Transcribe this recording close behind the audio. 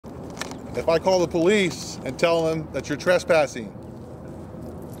if I call the police and tell them that you're trespassing,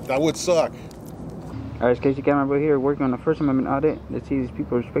 that would suck. Alright, security camera over here working on the First Amendment audit. Let's see these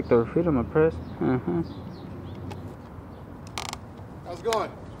people respect their freedom of press. How's it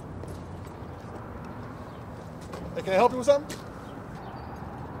going? Hey, can I help you with something?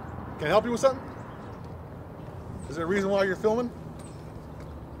 Can I help you with something? Is there a reason why you're filming?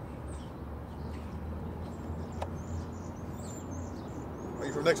 Are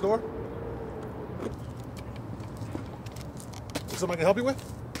you from next door? Is something I can help you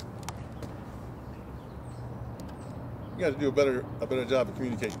with? You got to do a better job of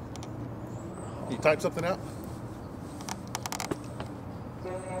communicating. Can you type something out?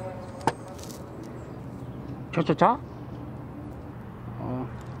 Cha-cha-cha?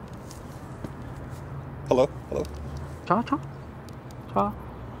 Hello? Hello? Cha-cha? Cha? I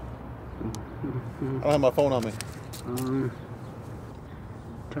don't have my phone on me.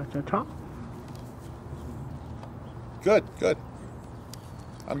 Cha-cha-cha? Good, good.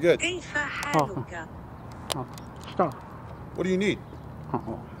 I'm good. Stop. What do you need?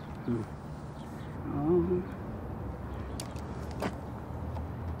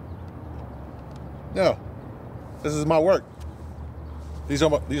 No. This is my work. These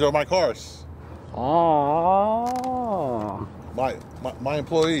are my cars. Oh. My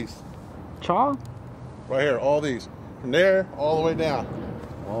employees. Cha? Right here, all these. From there all the way down.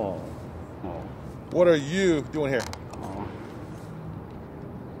 Oh. What are you doing here?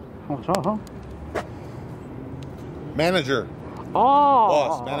 Cha? Manager. Oh.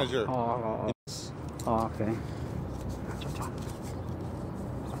 Boss, manager. Yes. Oh, okay.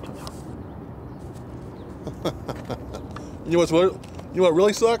 You know what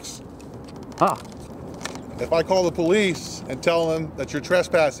really sucks? If I call the police and tell them that you're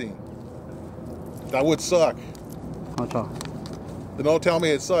trespassing, that would suck. Then don't tell me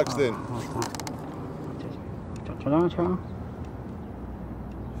it sucks then.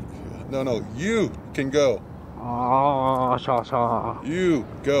 No, you can go. You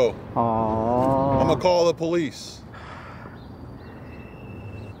go. I'm gonna call the police.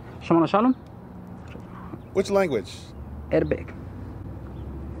 Shalom? Which language? Arabic.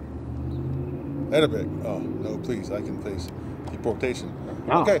 Arabic. Oh, no, please. I can face deportation.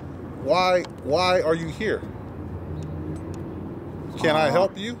 Oh. Okay. Why are you here? Can I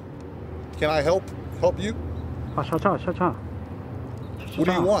help you? Can I help you? What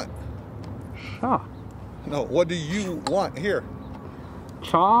do you want? No, what do you want here?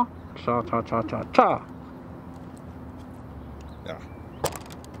 Cha. Yeah.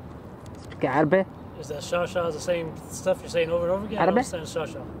 Speak Arabic. Is that Shasha the same stuff you're saying over and over again? I don't understand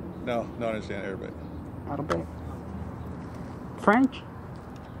Shasha. No, I understand Arabic. Arabic. French?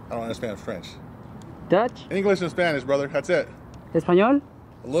 I don't understand French. Dutch? English and Spanish, brother. That's it. Espanol?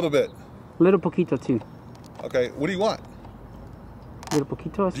 A little bit. Little poquito too. Okay, what do you want? Little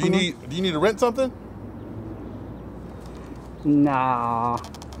poquito. Do you need to rent something? No.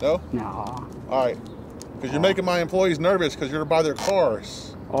 No? No. All right. Because you're making my employees nervous because you're to buy their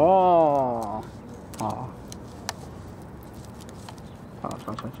cars. Oh.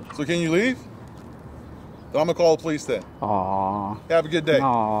 So can you leave? Then I'm going to call the police then. Oh. Have a good day. No.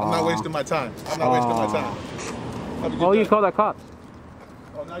 I'm not wasting my time. Have a good day. You call that cops?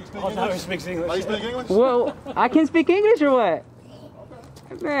 Oh, now you speak Now he English? speaks English. Now you speak English? Well, I can speak English or what?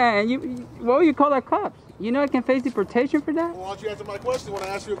 Okay. Man, what will you call that cops? You know I can face deportation for that? Well, why don't you answer my question when I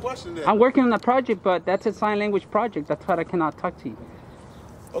ask you a question then? I'm working on a project, but that's a sign language project. That's why I cannot talk to you.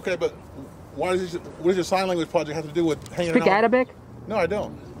 Okay, but what does your sign language project have to do with hanging around? Speak Arabic? No, I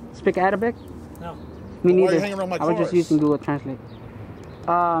don't. Speak Arabic? No. Me neither. Why are you hanging around my I was just cars? using Google Translate.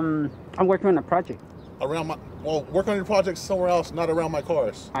 I'm working on a project. Work on your project somewhere else, not around my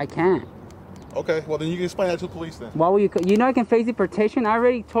cars. I can't. Okay, well then you can explain that to the police then. Why will you? You know I can face deportation. I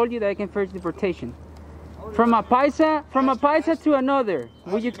already told you that I can face deportation. From a paisa to another.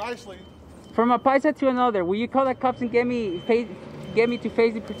 Will you? Nicely. From a paisa to another. Will you call the cops and get me to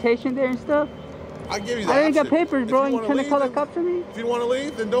face deportation there and stuff? I give you that. I ain't got option. papers, bro. If You trying to call the then- cops on me? If you don't want to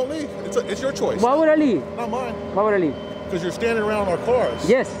leave, then don't leave. It's your choice. Why would I leave? Not mine. Why would I leave? Because you're standing around our cars.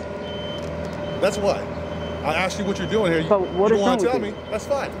 Yes. That's why. I asked you what you're doing here. But what you is don't wrong want to with tell it? me. That's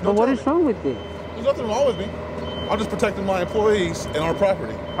fine. But Don't what tell is me. wrong with it? There's nothing wrong with me. I'm just protecting my employees and our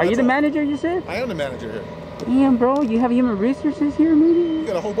property. Are you the manager, you said? I am the manager here. Damn, bro. You have human resources here, maybe? We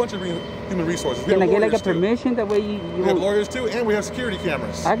got a whole bunch of human resources. We Can I have get like a lawyers, too. permission? That way you We have lawyers too, and we have security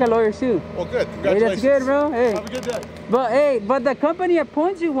cameras. I got lawyers too. Well, good. Hey, Congratulations. that's good, bro. Hey. Have a good day. But the company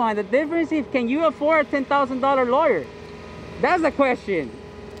appoints you one. The difference is, can you afford a $10,000 lawyer? That's the question.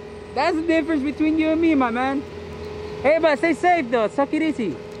 That's the difference between you and me, my man. Hey, but stay safe though. Suck it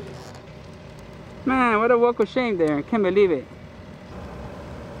easy. Man, what a walk of shame there. I can't believe it.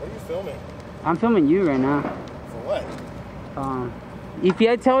 What are you filming? I'm filming you right now. For what? If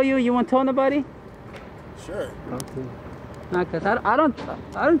I tell you, you won't tell nobody? Sure. Okay. Nah, cause I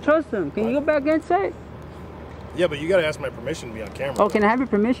don't trust them. Can you go back inside? Yeah, but you gotta ask my permission to be on camera. Oh, can I have your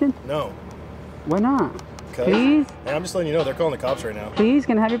permission? No. Why not? Please? And I'm just letting you know, they're calling the cops right now. Please,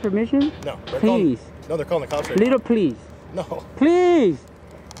 can I have your permission? No. Please. No, they're calling the cops right Little please. now. No. Please.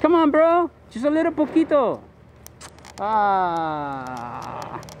 Come on, bro. Just a little poquito.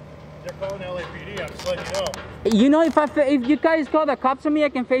 Ah. They're calling LAPD, I'm just letting you know. You know, if you guys call the cops on me, I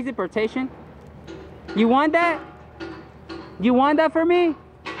can face deportation. You want that? You want that for me?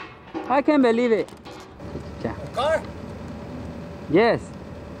 I can't believe it. Yeah. A car? Yes.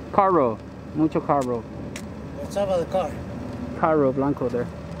 Carro. Mucho carro. What's up with the car? Carro Blanco there.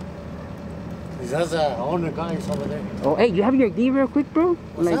 That's the owner guys over there. Oh, hey, you have your ID real quick, bro?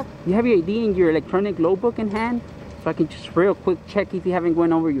 What's up? You have your ID in your electronic logbook in hand? So I can just real quick check if you haven't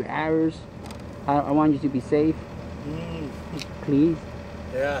gone over your hours. I want you to be safe. Please.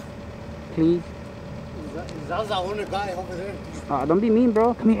 Yeah. Please. That's the owner guy over there. Don't be mean,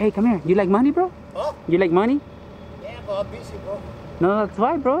 bro. Come here. Hey, come here. You like money, bro? Huh? You like money? Yeah, but I'm busy, bro. No, that's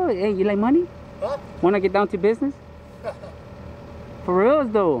why, bro. Hey, you like money? Huh? Want to get down to business? For real,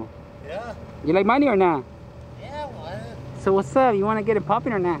 though. Yeah. You like money or not? Yeah, what? So what's up? You want to get it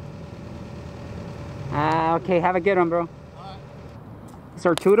popping or not? Okay. Have a good one, bro. Is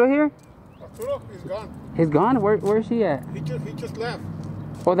Arturo here? Arturo, he's gone. He's gone? Where's he at? He just left.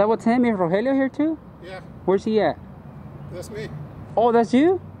 Oh, that was him? Is Rogelio here too? Yeah, Where's he at? that's me. Oh, that's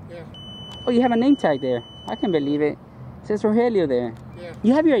you? Yeah. Oh, you have a name tag there. I can believe it. It says Rogelio there. Yeah.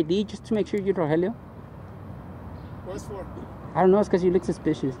 You have your ID just to make sure you're Rogelio? What's for? I don't know. It's because you look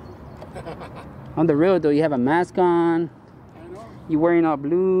suspicious. On the road, though, you have a mask on. I know. You're wearing all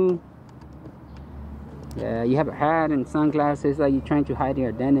blue. Yeah, you have a hat and sunglasses like you're trying to hide your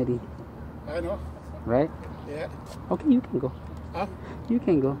identity. I know. Right? Yeah. Okay, you can go. Huh? You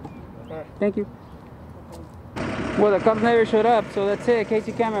can go. All right. Thank you. Well, the cops never showed up, so that's it.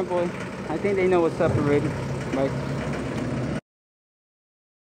 Casey Cameron, boy. I think they know what's up already. Bye.